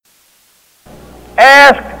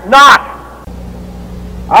Ask not.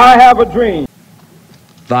 I have a dream.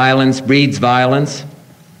 Violence breeds violence.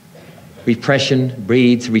 Repression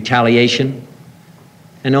breeds retaliation.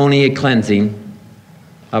 And only a cleansing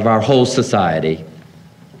of our whole society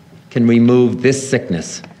can remove this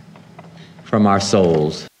sickness from our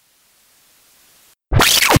souls.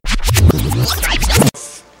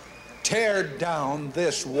 Tear down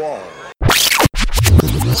this wall.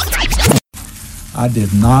 I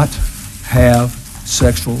did not have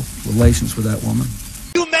sexual relations with that woman.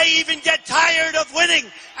 You may even get tired of winning,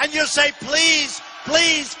 and you'll say, please,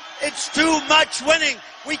 please, it's too much winning.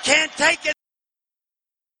 We can't take it.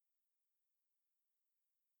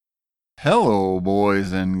 Hello,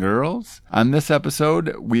 boys and girls. On this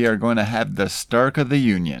episode, we are going to have the Stark of the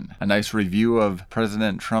Union, a nice review of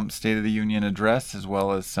President Trump's State of the Union address, as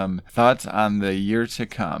well as some thoughts on the year to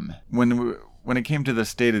come. When it came to the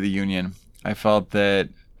State of the Union, I felt that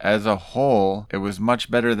as a whole, it was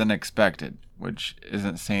much better than expected, which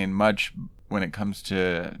isn't saying much when it comes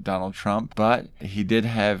to Donald Trump, but he did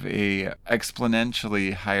have a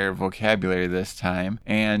exponentially higher vocabulary this time,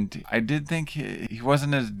 and I did think he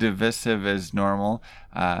wasn't as divisive as normal.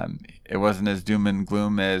 It wasn't as doom and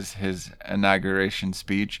gloom as his inauguration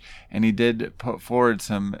speech, and he did put forward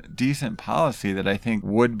some decent policy that I think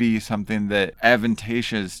would be something that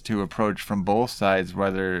advantageous to approach from both sides,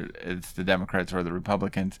 whether it's the Democrats or the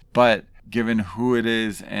Republicans. But given who it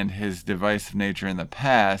is and his divisive nature in the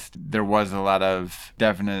past, there was a lot of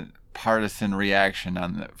definite partisan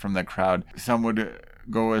reaction from the crowd. Some would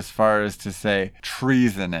go as far as to say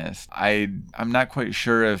treasonous. I'm not quite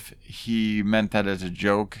sure if he meant that as a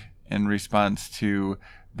joke in response to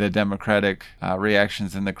the Democratic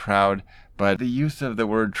reactions in the crowd, but the use of the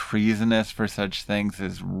word treasonous for such things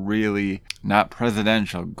is really not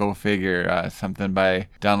presidential. Go figure, something by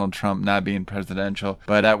Donald Trump not being presidential.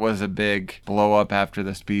 But that was a big blow up after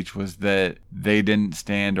the speech, was that they didn't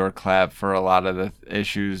stand or clap for a lot of the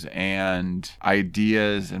issues and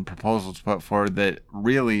ideas and proposals put forward that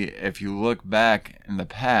really, if you look back in the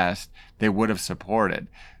past, they would have supported.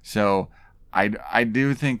 So I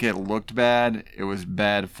do think it looked bad. It was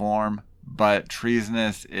bad form, but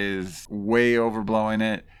treasonous is way overblowing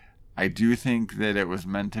it. I do think that it was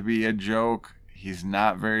meant to be a joke. He's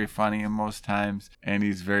not very funny in most times, and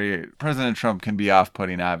President Trump can be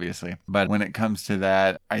off-putting, obviously. But when it comes to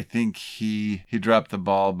that, I think he dropped the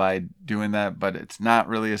ball by doing that, but it's not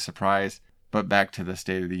really a surprise. But back to the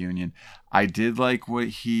State of the Union. I did like what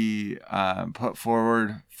he put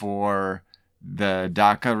forward for the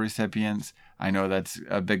DACA recipients. I know that's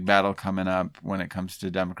a big battle coming up when it comes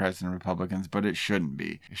to Democrats and Republicans, but it shouldn't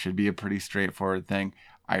be. It should be a pretty straightforward thing.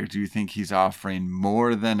 I do think he's offering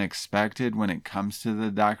more than expected when it comes to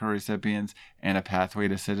the DACA recipients and a pathway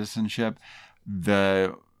to citizenship.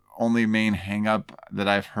 The only main hang-up that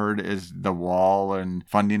I've heard is the wall and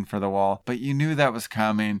funding for the wall, but you knew that was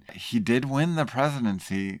coming. He did win the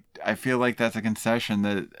presidency. I feel like that's a concession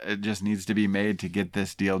that it just needs to be made to get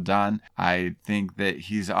this deal done. I think that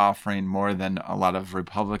he's offering more than a lot of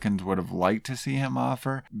Republicans would have liked to see him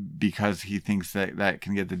offer, because he thinks that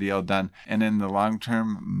can get the deal done. And in the long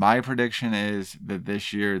term, my prediction is that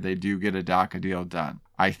this year they do get a DACA deal done.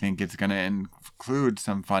 I think it's going to include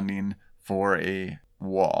some funding for a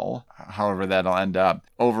wall, however that'll end up.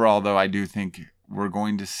 Overall, though, I do think we're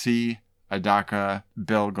going to see a DACA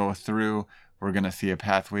bill go through. We're going to see a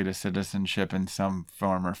pathway to citizenship in some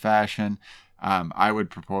form or fashion. I would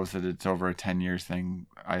propose that it's over a 10 years thing.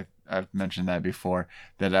 I've mentioned that before,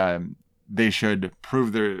 that they should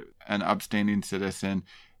prove they're an upstanding citizen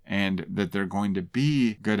and that they're going to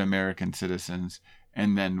be good American citizens,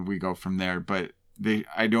 and then we go from there. But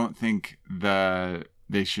I don't think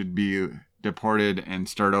they should be deported and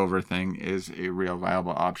start over thing is a real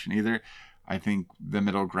viable option either. I think the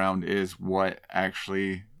middle ground is what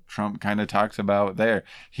actually Trump kind of talks about there.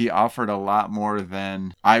 He offered a lot more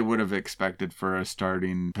than I would have expected for a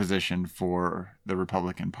starting position for the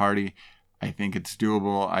Republican Party. I think it's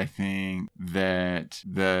doable. I think that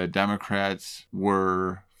the Democrats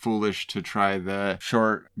were foolish to try the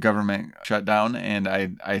short government shutdown, and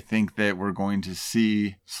I think that we're going to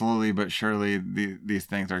see slowly but surely these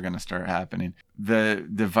things are going to start happening. The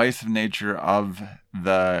divisive nature of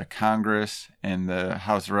the Congress and the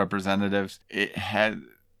House of Representatives,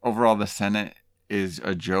 overall the Senate is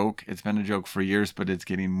a joke. It's been a joke for years, but it's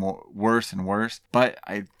getting worse and worse. But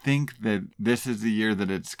I think that this is the year that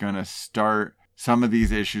it's going to start. Some of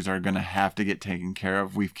these issues are going to have to get taken care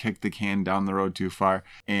of. We've kicked the can down the road too far,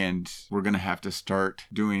 and we're going to have to start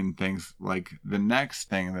doing things like the next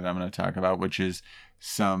thing that I'm going to talk about, which is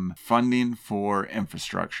some funding for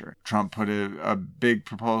infrastructure. Trump put a big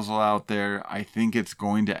proposal out there. I think it's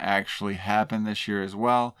going to actually happen this year as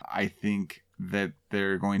well. I think that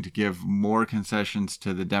they're going to give more concessions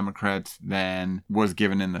to the Democrats than was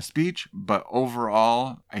given in the speech. But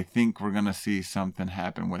overall, I think we're going to see something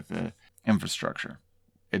happen with the infrastructure.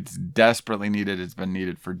 It's desperately needed. It's been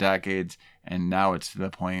needed for decades. And now it's to the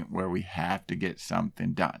point where we have to get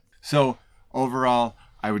something done. So overall,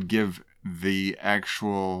 I would give the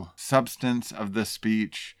actual substance of the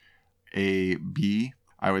speech a B.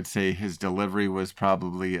 I would say his delivery was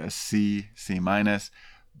probably a C, C minus.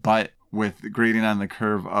 But with the grading on the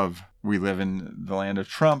curve of we live in the land of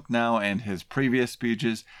Trump now and his previous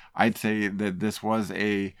speeches, I'd say that this was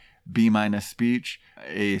a B minus speech,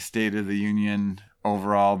 a State of the Union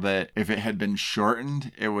overall that if it had been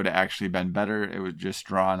shortened, it would have actually been better. It was just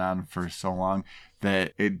drawn on for so long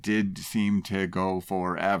that it did seem to go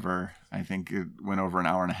forever. I think it went over an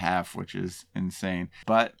hour and a half, which is insane,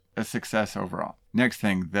 but a success overall. Next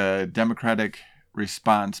thing, the Democratic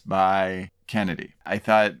response by Kennedy. I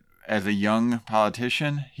thought as a young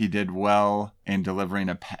politician, he did well in delivering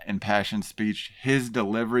an impassioned speech. His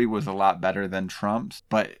delivery was a lot better than Trump's,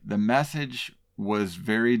 but the message was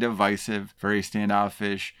very divisive, very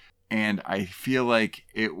standoffish, and I feel like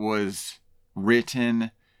it was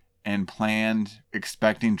written and planned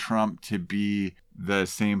expecting Trump to be the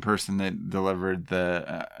same person that delivered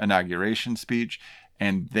the inauguration speech.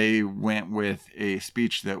 And they went with a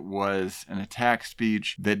speech that was an attack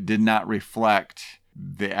speech that did not reflect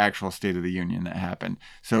the actual State of the Union that happened.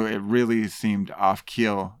 So it really seemed off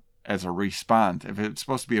keel as a response. If it's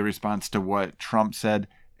supposed to be a response to what Trump said,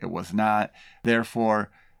 it was not.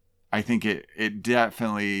 Therefore, I think it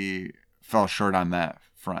definitely fell short on that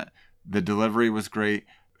front. The delivery was great.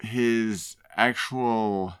 His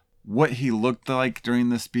actual, what he looked like during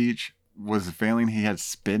the speech was failing. He had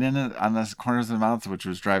spit in it on the corners of the mouth, which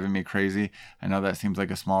was driving me crazy. I know that seems like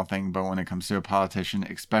a small thing, but when it comes to a politician,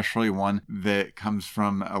 especially one that comes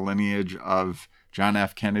from a lineage of John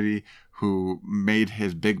F. Kennedy, who made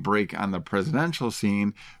his big break on the presidential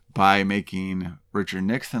scene by making Richard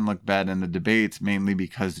Nixon look bad in the debates, mainly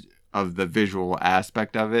because of the visual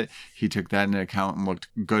aspect of it. He took that into account and looked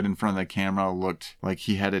good in front of the camera, looked like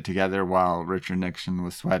he had it together while Richard Nixon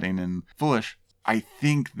was sweating and foolish. I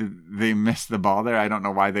think that they missed the ball there. I don't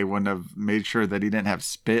know why they wouldn't have made sure that he didn't have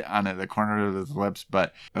spit on the corner of his lips,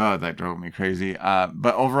 but that drove me crazy.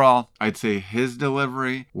 But overall, I'd say his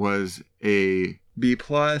delivery was a B+.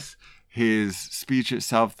 His speech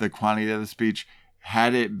itself, the quantity of the speech,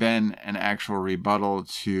 had it been an actual rebuttal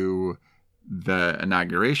to the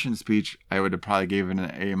inauguration speech, I would have probably given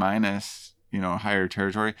it an A-, higher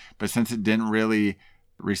territory. But since it didn't really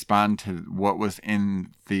respond to what was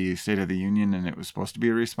in the State of the Union and it was supposed to be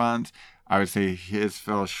a response, I would say his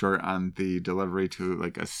fell short on the delivery to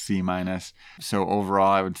like a C-. So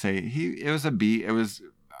overall, I would say it was a B. It was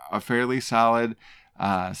a fairly solid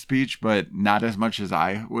speech, but not as much as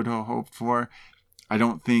I would have hoped for. I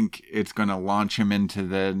don't think it's going to launch him into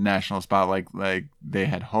the national spotlight like they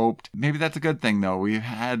had hoped. Maybe that's a good thing, though. We've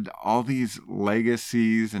had all these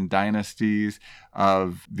legacies and dynasties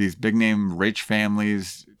of these big-name rich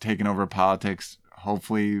families taking over politics.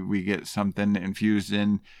 Hopefully we get something infused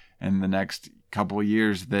in the next couple of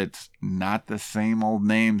years that's not the same old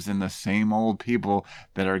names and the same old people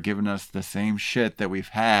that are giving us the same shit that we've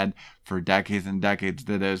had for decades and decades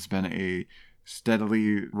that has been a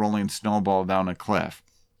steadily rolling snowball down a cliff.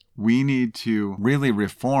 We need to really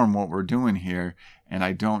reform what we're doing here, and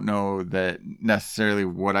I don't know that necessarily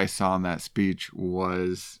what I saw in that speech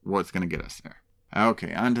was what's going to get us there.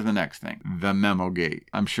 Okay, on to the next thing, the memo gate.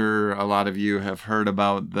 I'm sure a lot of you have heard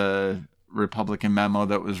about the Republican memo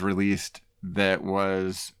that was released that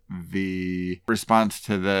was the response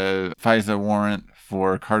to the FISA warrant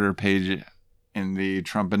for Carter Page in the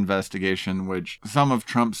Trump investigation, which some of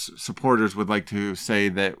Trump's supporters would like to say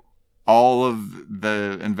that all of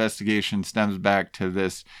the investigation stems back to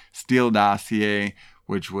this Steele dossier,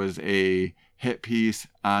 which was a hit piece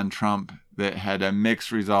on Trump that had a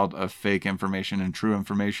mixed result of fake information and true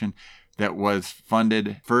information that was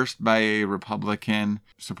funded first by a Republican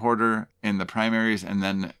supporter in the primaries and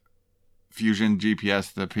then Fusion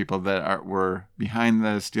GPS, the people that were behind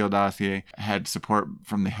the Steele dossier, had support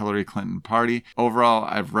from the Hillary Clinton party. Overall,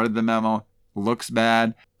 I've read the memo. Looks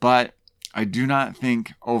bad, but I do not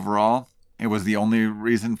think overall it was the only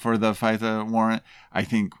reason for the FISA warrant. I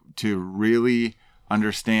think to really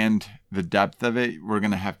understand the depth of it, we're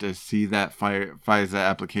going to have to see that FISA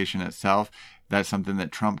application itself. That's something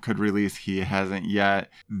that Trump could release. He hasn't yet.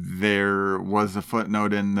 There was a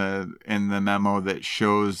footnote in the memo that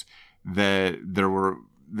shows that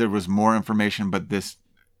there was more information, but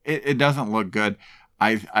it doesn't look good.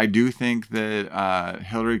 I do think that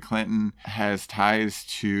Hillary Clinton has ties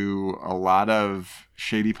to a lot of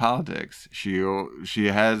shady politics. She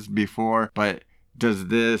has before, but does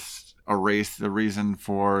this erase the reason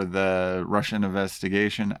for the Russian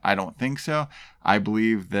investigation? I don't think so. I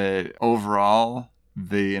believe that overall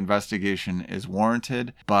the investigation is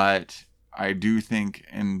warranted, but I do think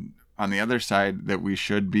on the other side that we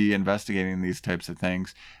should be investigating these types of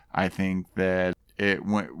things. I think that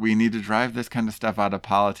we need to drive this kind of stuff out of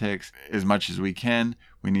politics as much as we can.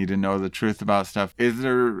 We need to know the truth about stuff. Is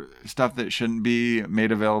there stuff that shouldn't be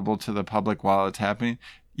made available to the public while it's happening?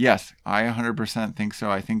 Yes, I 100% think so.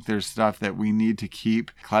 I think there's stuff that we need to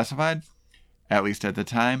keep classified, at least at the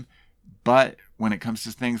time. But when it comes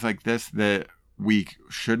to things like this that we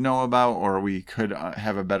should know about, or we could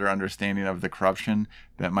have a better understanding of the corruption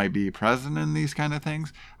that might be present in these kind of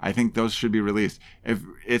things, I think those should be released. If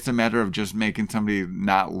it's a matter of just making somebody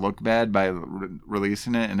not look bad by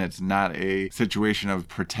releasing it, and it's not a situation of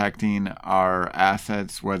protecting our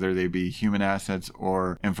assets, whether they be human assets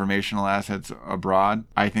or informational assets abroad,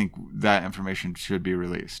 I think that information should be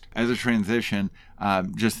released. As a transition,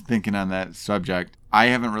 just thinking on that subject, I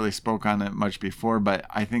haven't really spoke on it much before, but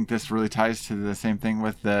I think this really ties to the same thing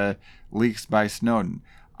with the leaks by Snowden.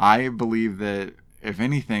 I believe that, if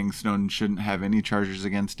anything, Snowden shouldn't have any charges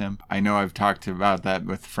against him. I know I've talked about that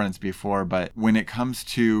with friends before, but when it comes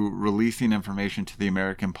to releasing information to the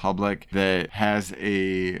American public that has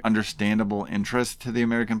a understandable interest to the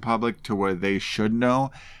American public to where they should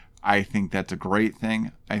know, I think that's a great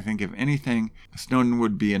thing. I think, if anything, Snowden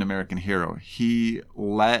would be an American hero. He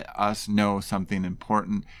let us know something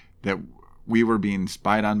important, that we were being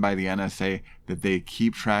spied on by the NSA, that they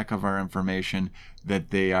keep track of our information,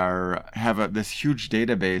 that they have this huge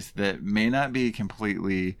database that may not be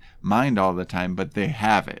completely mined all the time, but they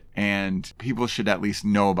have it. And people should at least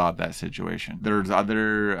know about that situation. There's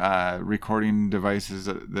other recording devices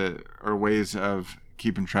that are ways of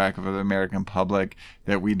keeping track of the American public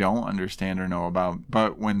that we don't understand or know about.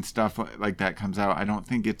 But when stuff like that comes out, I don't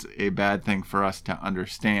think it's a bad thing for us to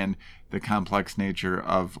understand the complex nature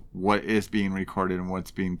of what is being recorded and what's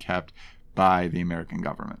being kept by the American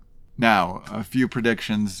government. Now, a few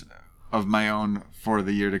predictions of my own for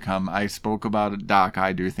the year to come. I spoke about DACA.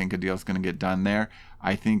 I do think a deal's going to get done there.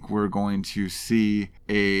 I think we're going to see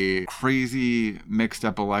a crazy mixed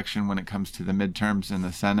up election when it comes to the midterms in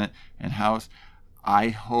the Senate and House. I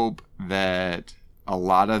hope that a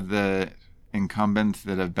lot of the incumbents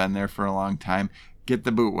that have been there for a long time get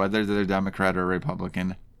the boot, whether they're Democrat or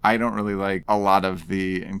Republican. I don't really like a lot of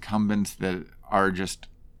the incumbents that are just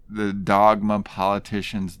the dogma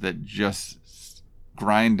politicians that just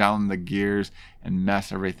grind down the gears and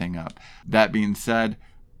mess everything up. That being said,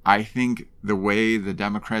 I think the way the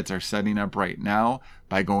Democrats are setting up right now,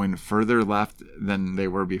 by going further left than they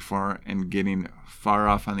were before and getting far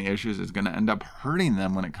off on the issues, is going to end up hurting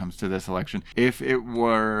them when it comes to this election. If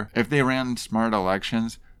they ran smart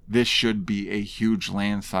elections, this should be a huge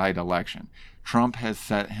landslide election. Trump has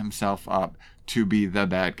set himself up to be the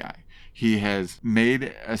bad guy. He has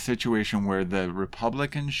made a situation where the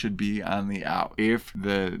Republicans should be on the out. If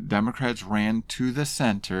the Democrats ran to the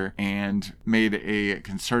center and made a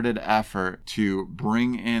concerted effort to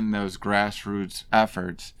bring in those grassroots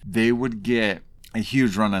efforts, they would get a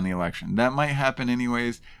huge run on the election. That might happen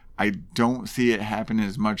anyways. I don't see it happen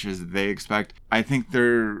as much as they expect. I think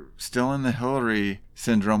they're still in the Hillary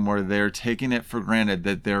syndrome, where they're taking it for granted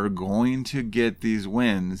that they're going to get these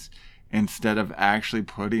wins, instead of actually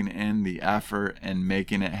putting in the effort and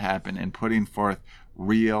making it happen and putting forth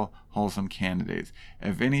real, wholesome candidates.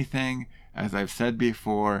 If anything, as I've said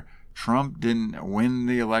before, Trump didn't win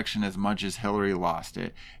the election as much as Hillary lost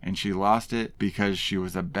it. And she lost it because she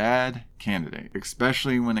was a bad candidate,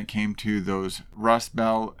 especially when it came to those Rust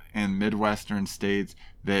Belt and Midwestern states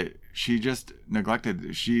that she just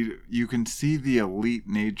neglected. You can see the elite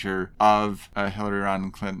nature of Hillary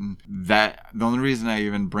Rodham Clinton. That the only reason I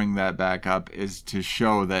even bring that back up is to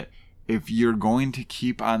show that if you're going to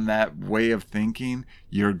keep on that way of thinking,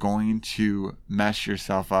 you're going to mess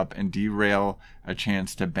yourself up and derail a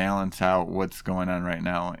chance to balance out what's going on right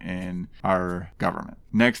now in our government.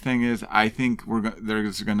 Next thing is, I think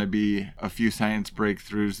there's going to be a few science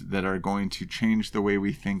breakthroughs that are going to change the way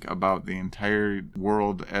we think about the entire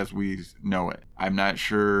world as we know it. I'm not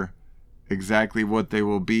sure exactly what they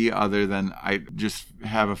will be, other than I just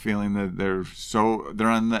have a feeling that they're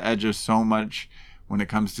on the edge of so much when it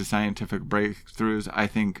comes to scientific breakthroughs. I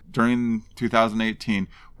think during 2018,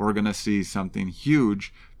 we're going to see something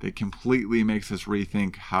huge that completely makes us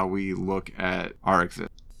rethink how we look at our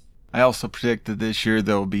existence. I also predict that this year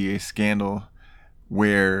there will be a scandal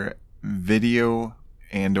where video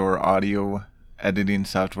and or audio editing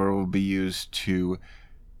software will be used to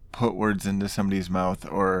put words into somebody's mouth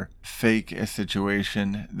or fake a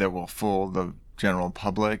situation that will fool the general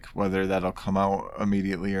public. Whether that'll come out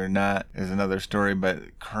immediately or not is another story,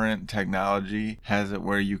 but current technology has it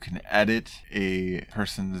where you can edit a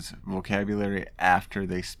person's vocabulary after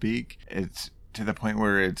they speak. It's to the point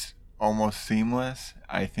where it's almost seamless.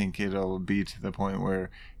 I think it'll be to the point where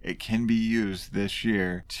it can be used this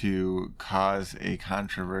year to cause a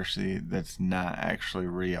controversy that's not actually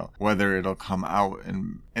real. Whether it'll come out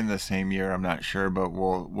in the same year, I'm not sure, but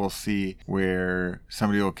we'll see, where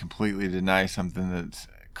somebody will completely deny something that's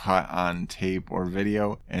caught on tape or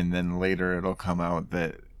video, and then later it'll come out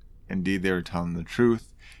that indeed they were telling the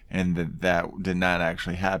truth and that did not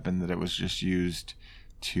actually happen, that it was just used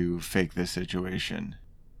to fake the situation.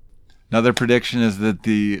 Another prediction is that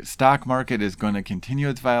the stock market is going to continue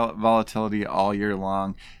its volatility all year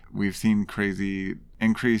long. We've seen crazy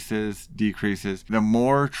increases, decreases. The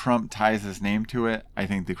more Trump ties his name to it, I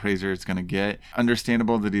think the crazier it's going to get.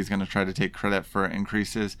 Understandable that he's going to try to take credit for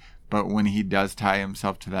increases, but when he does tie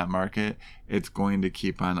himself to that market, it's going to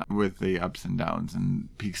keep on with the ups and downs and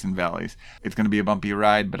peaks and valleys. It's going to be a bumpy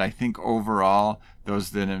ride, but I think overall, those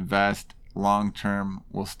that invest long term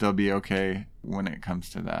will still be okay when it comes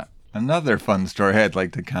to that. Another fun story I'd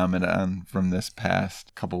like to comment on from this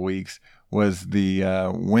past couple weeks was the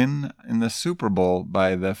win in the Super Bowl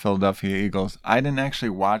by the Philadelphia Eagles. I didn't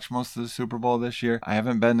actually watch most of the Super Bowl this year. I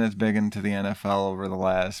haven't been as big into the NFL over the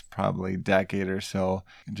last probably decade or so.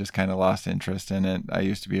 I just kind of lost interest in it. I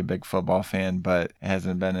used to be a big football fan, but it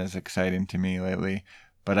hasn't been as exciting to me lately.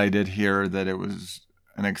 But I did hear that it was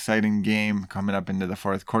an exciting game coming up into the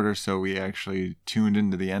fourth quarter, so we actually tuned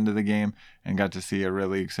into the end of the game and got to see a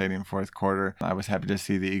really exciting fourth quarter. I was happy to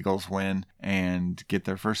see the Eagles win and get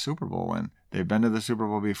their first Super Bowl win. They've been to the Super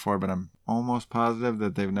Bowl before, but I'm almost positive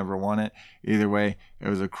that they've never won it. Either way, it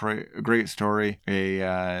was a great story,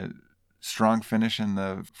 a strong finish in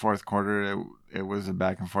the fourth quarter. It was a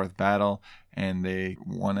back and forth battle, and they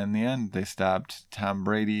won in the end. They stopped Tom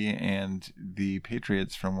Brady and the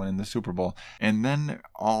Patriots from winning the Super Bowl. And then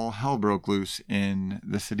all hell broke loose in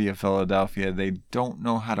the city of Philadelphia. They don't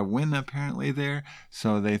know how to win apparently there,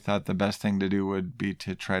 so they thought the best thing to do would be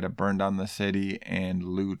to try to burn down the city and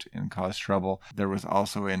loot and cause trouble. There was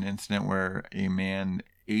also an incident where a man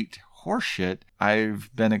ate horseshit. I've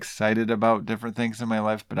been excited about different things in my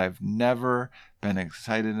life, but I've never been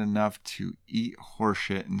excited enough to eat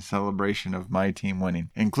horseshit in celebration of my team winning,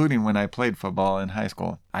 including when I played football in high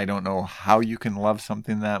school. I don't know how you can love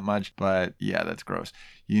something that much, but yeah, that's gross.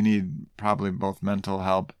 You need probably both mental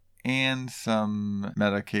help and some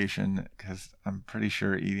medication, because I'm pretty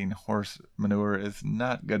sure eating horse manure is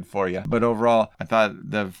not good for you. But overall, I thought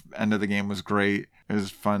the end of the game was great. It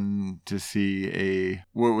was fun to see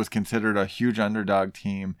what was considered a huge underdog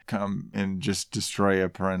team come and just destroy a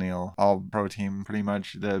perennial all-pro team. Pretty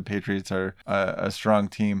much, the Patriots are a strong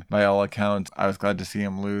team by all accounts. I was glad to see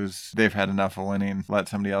them lose. They've had enough of winning. Let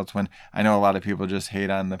somebody else win. I know a lot of people just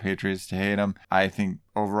hate on the Patriots to hate them. I think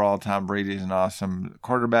overall, Tom Brady is an awesome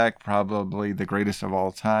quarterback, probably the greatest of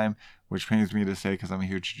all time, which pains me to say because I'm a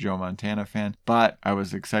huge Joe Montana fan. But I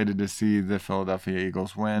was excited to see the Philadelphia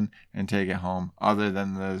Eagles win and take it home, other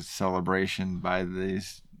than the celebration by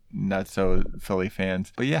these nutso Philly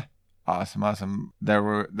fans. But yeah, awesome.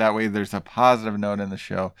 That way there's a positive note in the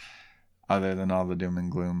show, other than all the doom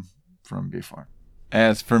and gloom from before.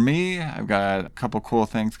 As for me, I've got a couple cool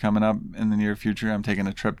things coming up in the near future. I'm taking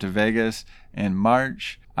a trip to Vegas in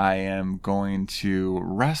March. I am going to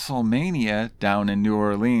WrestleMania down in New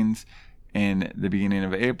Orleans in the beginning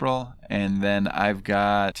of April. And then I've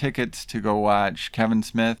got tickets to go watch Kevin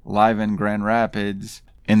Smith live in Grand Rapids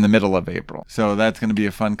in the middle of April. So that's going to be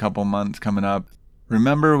a fun couple months coming up.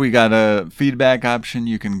 Remember, we got a feedback option.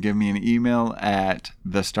 You can give me an email at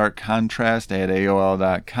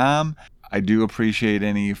thestarkcontrast@aol.com. I do appreciate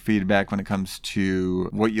any feedback when it comes to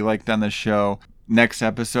what you liked on the show. Next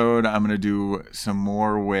episode, I'm going to do some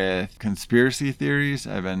more with conspiracy theories.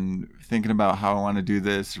 I've been thinking about how I want to do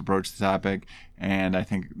this, approach the topic, and I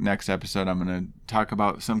think next episode I'm going to talk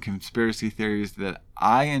about some conspiracy theories that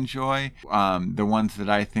I enjoy, the ones that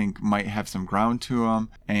I think might have some ground to them,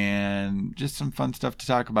 and just some fun stuff to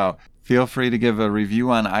talk about. Feel free to give a review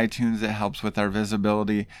on iTunes. It helps with our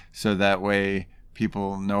visibility, so that way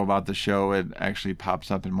people know about the show. It actually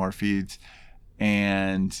pops up in more feeds.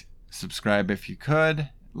 And subscribe if you could.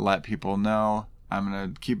 Let people know. I'm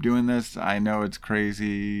going to keep doing this. I know it's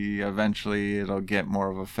crazy. Eventually it'll get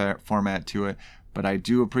more of a format to it. But I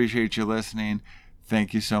do appreciate you listening.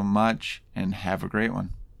 Thank you so much, and have a great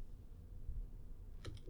one.